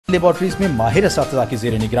Laboratories में माहिर असातिज़ा की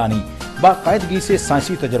ज़ेर निगरानी बाकायदगी से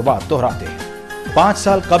साइंसी तजुर्बात दोहराते हैं। 5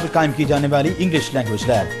 साल कबल कायम की जाने वाली इंग्लिश लैंग्वेज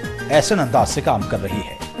लैब ऐसे अंदाज से काम कर रही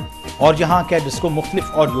है और यहाँ कैडेट्स को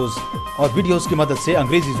मुख्तलिफ ऑडियोज और वीडियोज की मदद से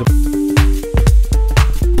अंग्रेजी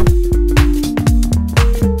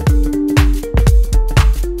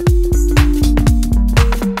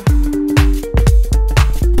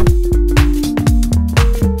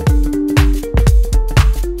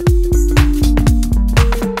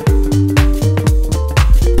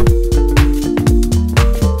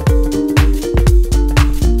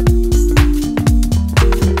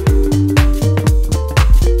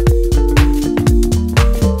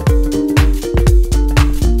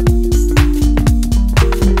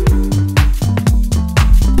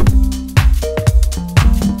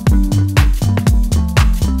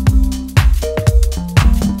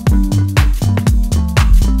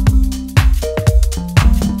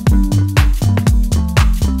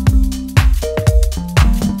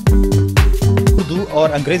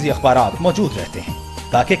और अंग्रेजी अखबारात मौजूद रहते हैं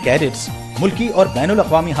ताकि कैडेट्स मुल्की और बैनुल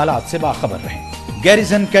अक़वामी हालात से बाखबर रहें।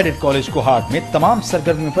 गैरिसन कैडेट कॉलेज कोहाट में तमाम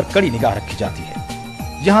सरगर्मियों पर कड़ी निगाह रखी जाती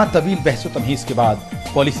है। यहाँ तवील बहस व तमहीज़ के बाद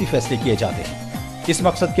पॉलिसी फैसले किए जाते हैं। इस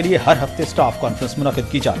मकसद के लिए हर हफ्ते स्टाफ कॉन्फ्रेंस मुनक़िद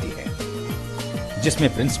की जाती है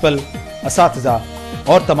जिसमें प्रिंसिपल, असातिज़ा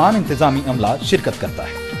और तमाम इंतजामी अमला शिरकत करता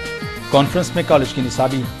है। कॉन्फ्रेंस में कॉलेज की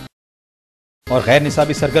निसाबी और गैर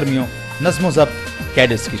निसाबी सरगर्मियों, नज़्म व ज़ब्त,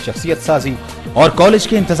 कैडेट्स की शख्सियत साजी और कॉलेज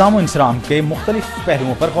के इंतजाम और इंसराम के मुख्तलिफ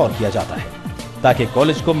पहलुओं पर गौर किया जाता है ताकि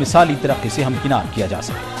कॉलेज को मिसाली तरक्की से हमकिनार किया जा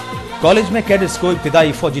सके। कॉलेज में कैडेट्स को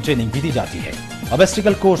इब्तिदाई फौजी ट्रेनिंग भी दी जाती है।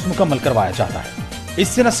 ऑब्स्टिकल कोर्स मुकम्मल करवाया जाता है।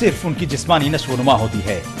 इससे न सिर्फ उनकी जिस्मानी नशोनुमा होती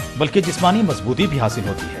है बल्कि जिस्मानी मजबूती भी हासिल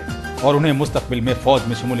होती है और उन्हें मुस्तकबिल में फौज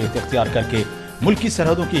में शमूलियत इख्तियार करके मुल्की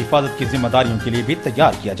सरहदों की हिफाजत की जिम्मेदारियों के लिए भी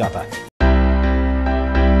तैयार किया जाता है।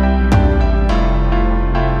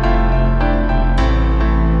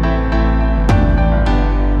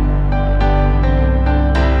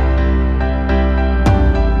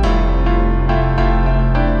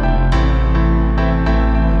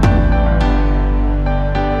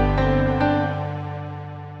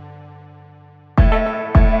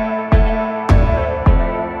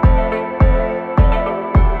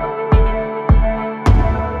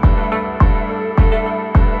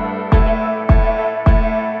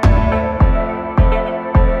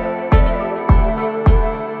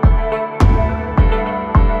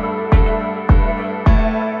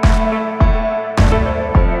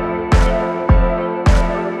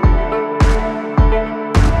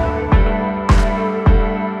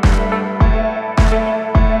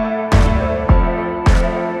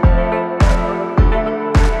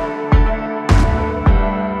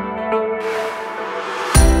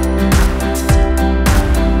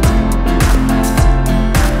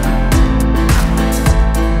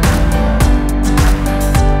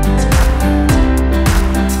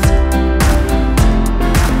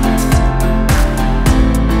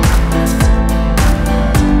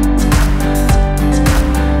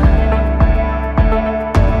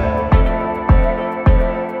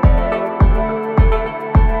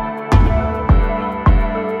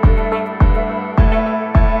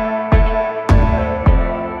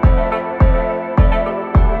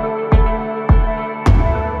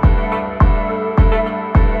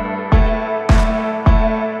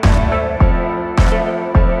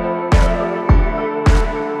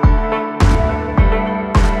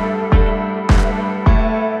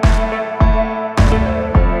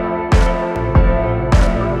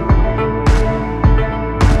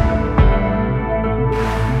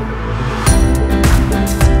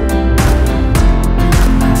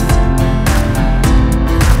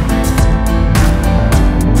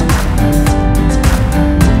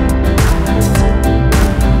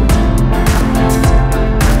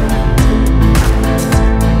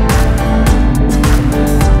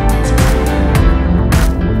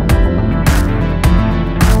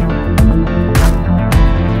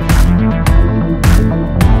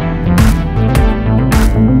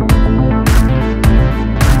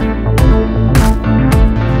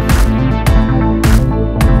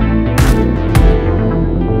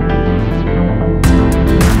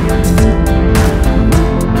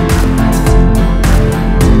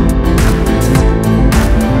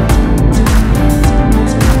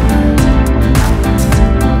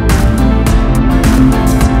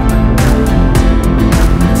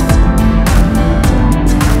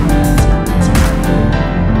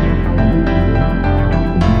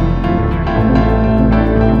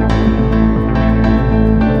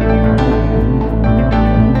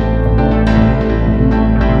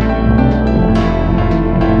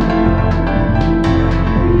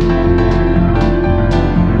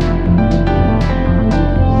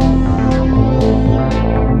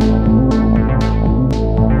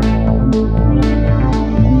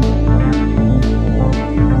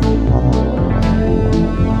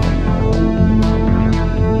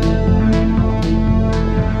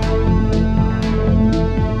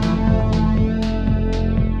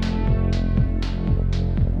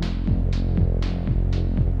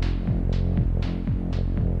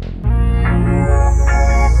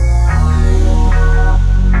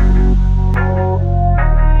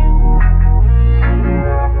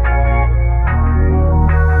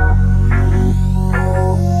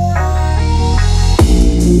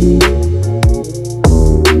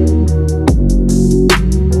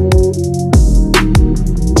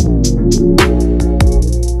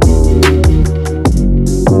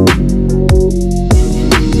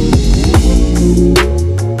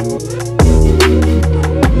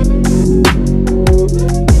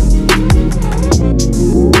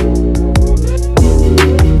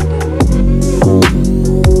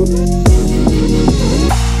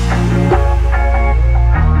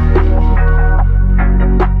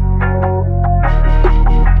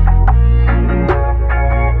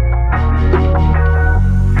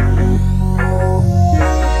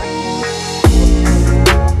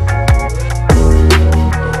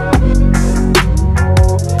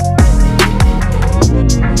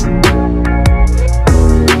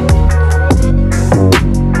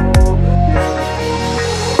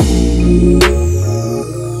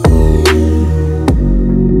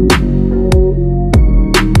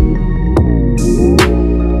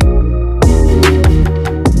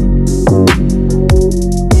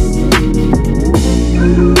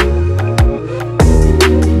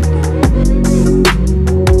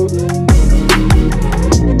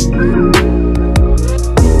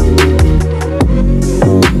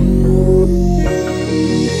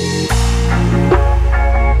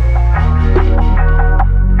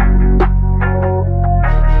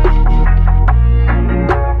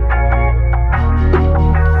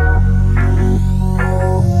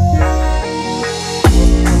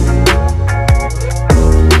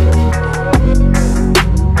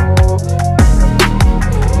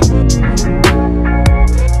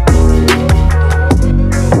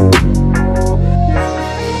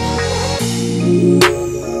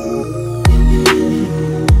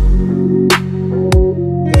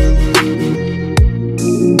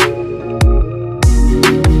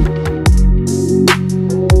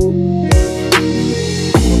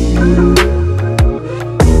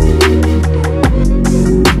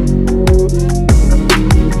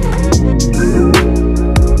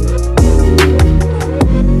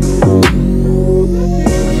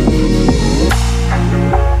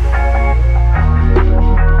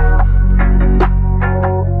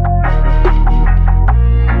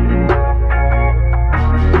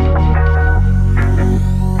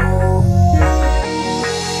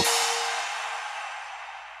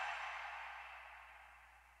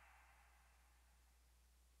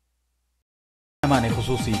 मेहमान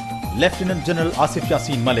खुसूसी लेफ्टिनेंट जनरल आसिफ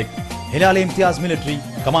यासीन मलिक हिलाल इम्तियाज मिलिट्री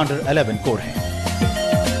कमांडर 11 कोर हैं।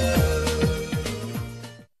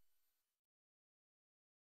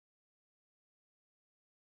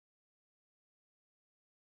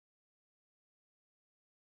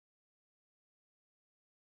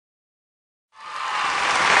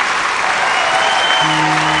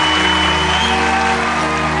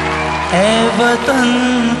 ऐ वतन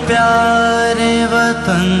प्यारे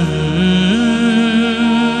वतन,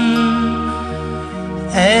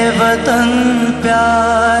 ऐ वतन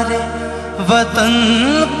प्यारे वतन,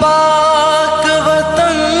 पाक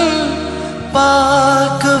वतन,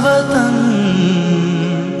 पाक वतन,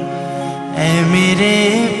 ऐ मेरे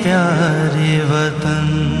प्यारे वतन।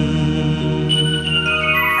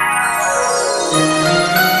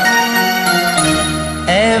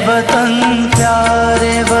 ऐ वतन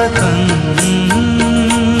प्यारे वतन,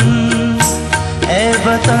 ऐ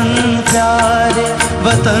वतन प्यारे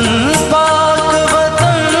वतन, पाक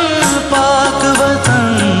वतन, पाक वतन,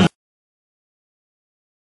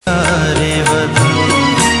 प्यारे वतन।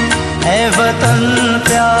 ऐ वतन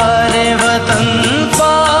प्यारे वतन,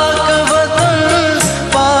 पाक वतन,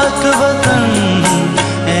 पाक वतन,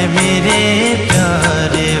 ऐ मेरे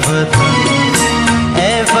प्यारे वतन।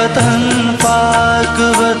 ऐ वतन पाक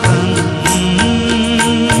वतन,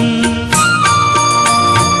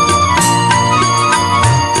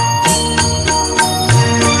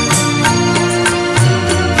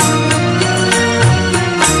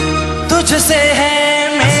 तुझसे है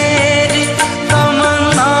मेरी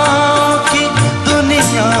तमन्नाओं की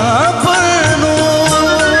दुनिया पर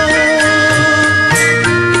नूर,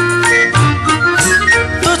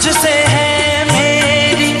 तुझसे है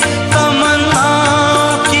मेरी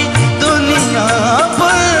तमन्नाओं की दुनिया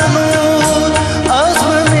पर नूर। अज़्म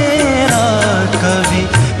मेरा कभी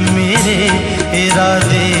मेरे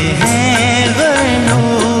इरादे हैं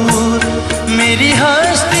गयूर, मेरी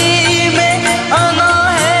हस्ती में अना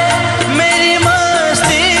है, मेरी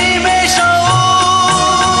मस्ती में शऊर।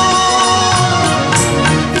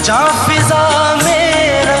 जहाँ फिजा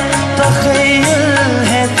मेरा तख़य्युल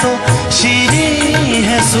है तो शीरीं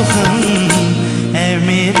है सुखन, ऐ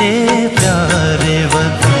मेरे प्यारे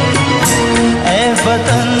वतन। ऐ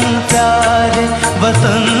वतन प्यारे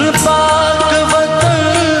वतन, पाक वतन,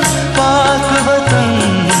 पाक वतन,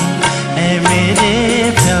 ऐ मेरे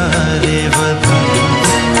प्यारे वतन।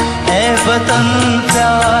 ऐ वतन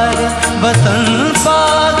प्यारे वतन,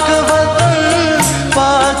 पाक वतन,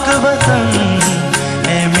 पाक वतन,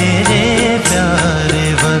 ऐ मेरे प्यारे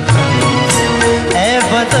वतन। ऐ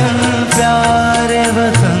वतन प्यारे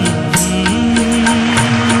वतन।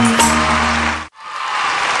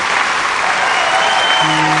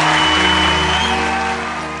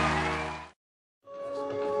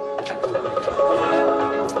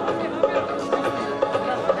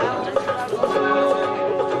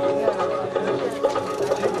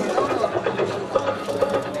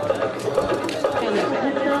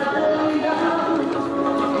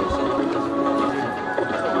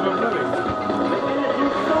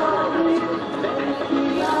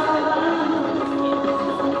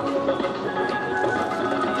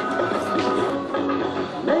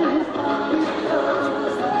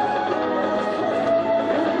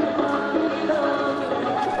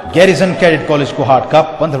 गैरिसन कैडेट कॉलेज कोहाट का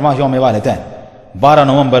 15वां यौम वालिदैन 12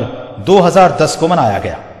 नवंबर 2010 को मनाया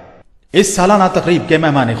गया। इस सालाना तकरीब के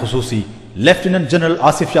मेहमान खुसूसी लेफ्टिनेंट जनरल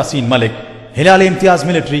आसिफ यासीन मलिक हिलाल इम्तियाज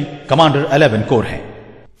मिलिट्री कमांडर 11 कोर हैं।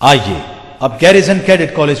 आइए अब गैरिसन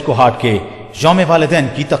कैडेट कॉलेज कोहाट के यौम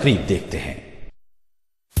वालिदैन की तकरीब देखते हैं।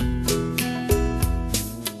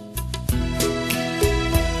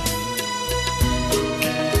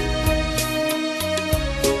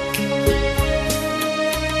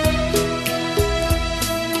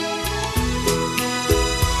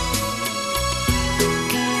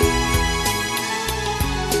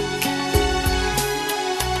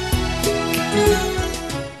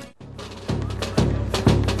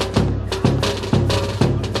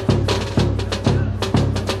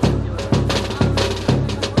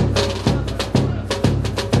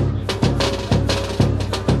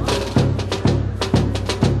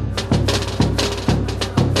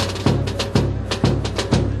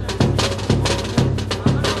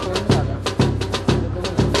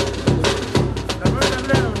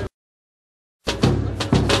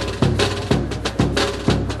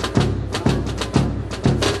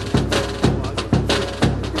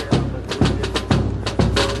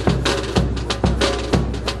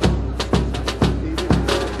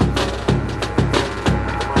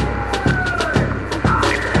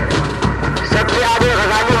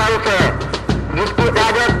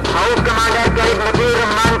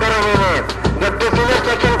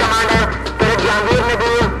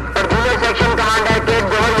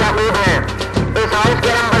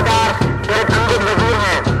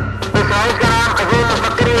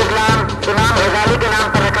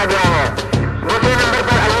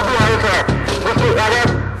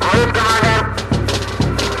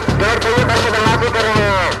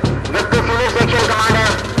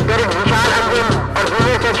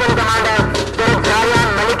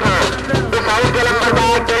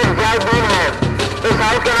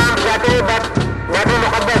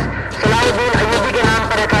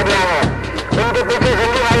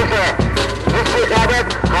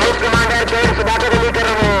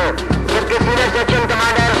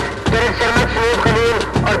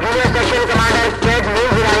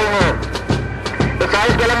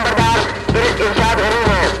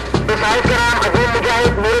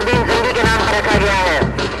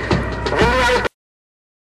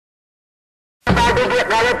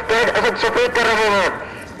 सफेद कर रहे हैं।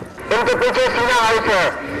 इनके पीछे सीना हाउस है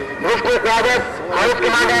जिसकी क़यादत house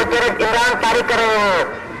commander cadet Imran Tariq कर रहे हैं,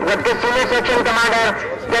 जबकि सीनियर सेक्शन कमांडर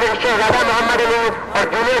कैडेट शहजादा मोहम्मद अली और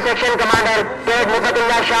junior section commander cadet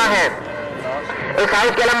मुफतुल्लाह Shah हैं। इस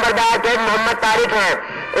हाउस के अलमबरदार कैडेट मोहम्मद तारिक हैं।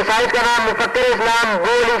 इस हाउस का नाम मुफक्किर इस्लाम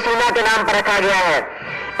गोली सीना के नाम पर रखा गया है।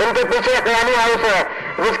 इनके पीछे कयानी हाउस है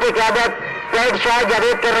जिसकी क़यादत कैडेट शाह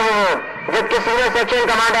जावेद कर रहे हैं, जबकि senior section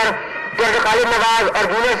commander cadet Khalid Nawaz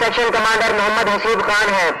और junior section commander Mohammad Haseeb Khan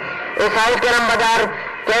हैं। इस हाउस के अलमबरदार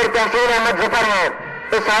कैडेट तहसीन अहमद जफर हैं।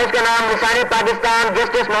 इस हाउस का नाम निशानी पाकिस्तान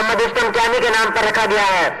जस्टिस मोहम्मद उस्तम क्यामी के नाम पर रखा गया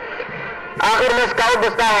है। आखिर में स्काउट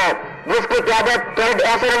दस्ता है जिसकी क़यादत कैडेट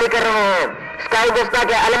एहसन अली कर रहे हैं। स्काउट दस्ता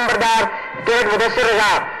के अलमबरदार कैडेट मुदस्सिर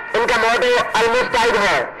रजा, इनका मोटो अलमुस्ताइद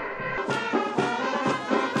है।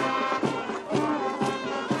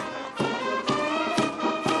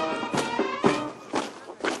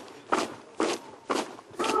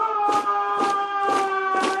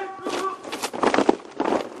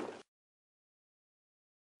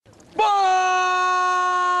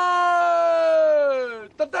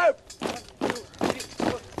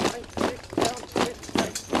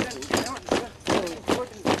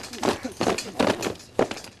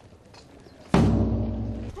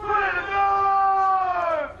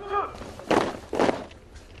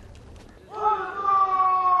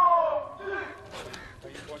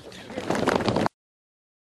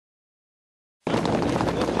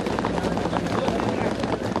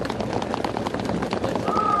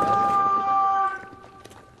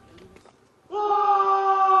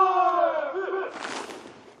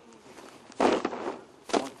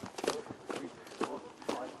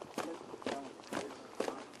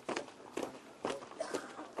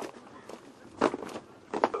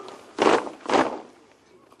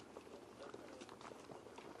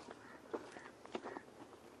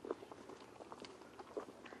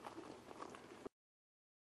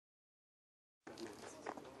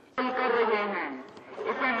 कर रहे हैं,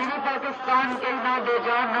 इसे मिनी पाकिस्तान कहना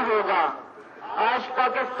बेजान न होगा। आज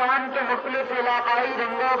पाकिस्तान के मुख्तलिफ इलाकाई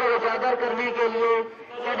रंगों को उजागर करने के लिए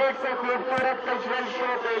कैडेट से खूबसूरत कल्चरल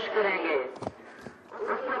शो पेश करेंगे।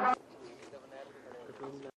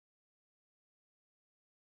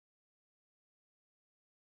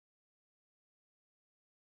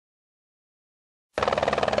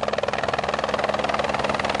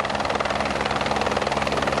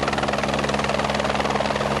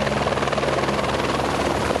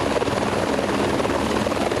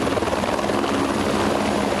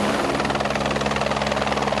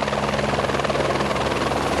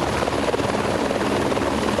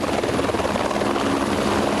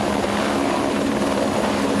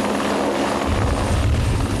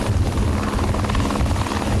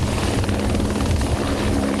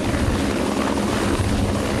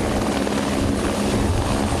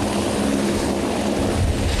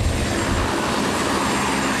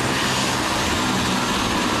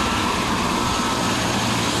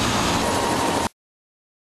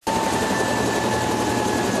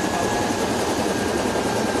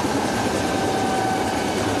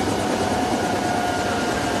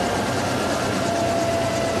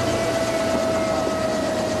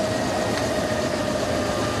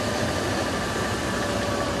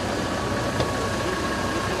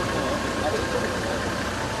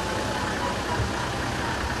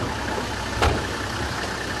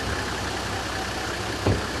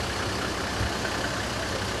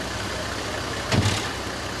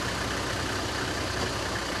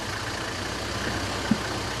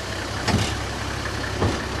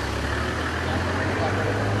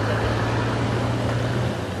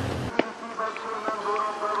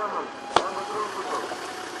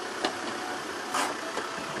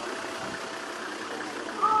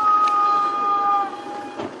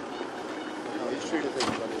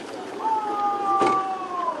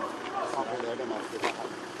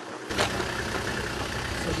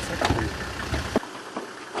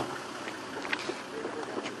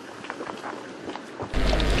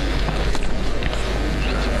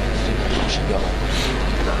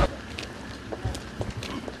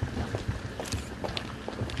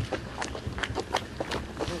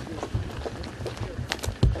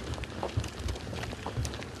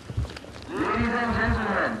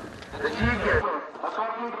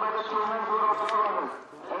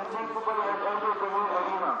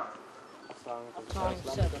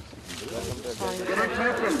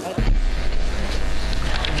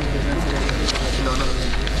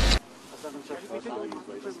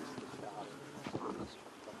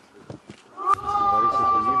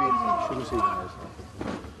 शुरू से ही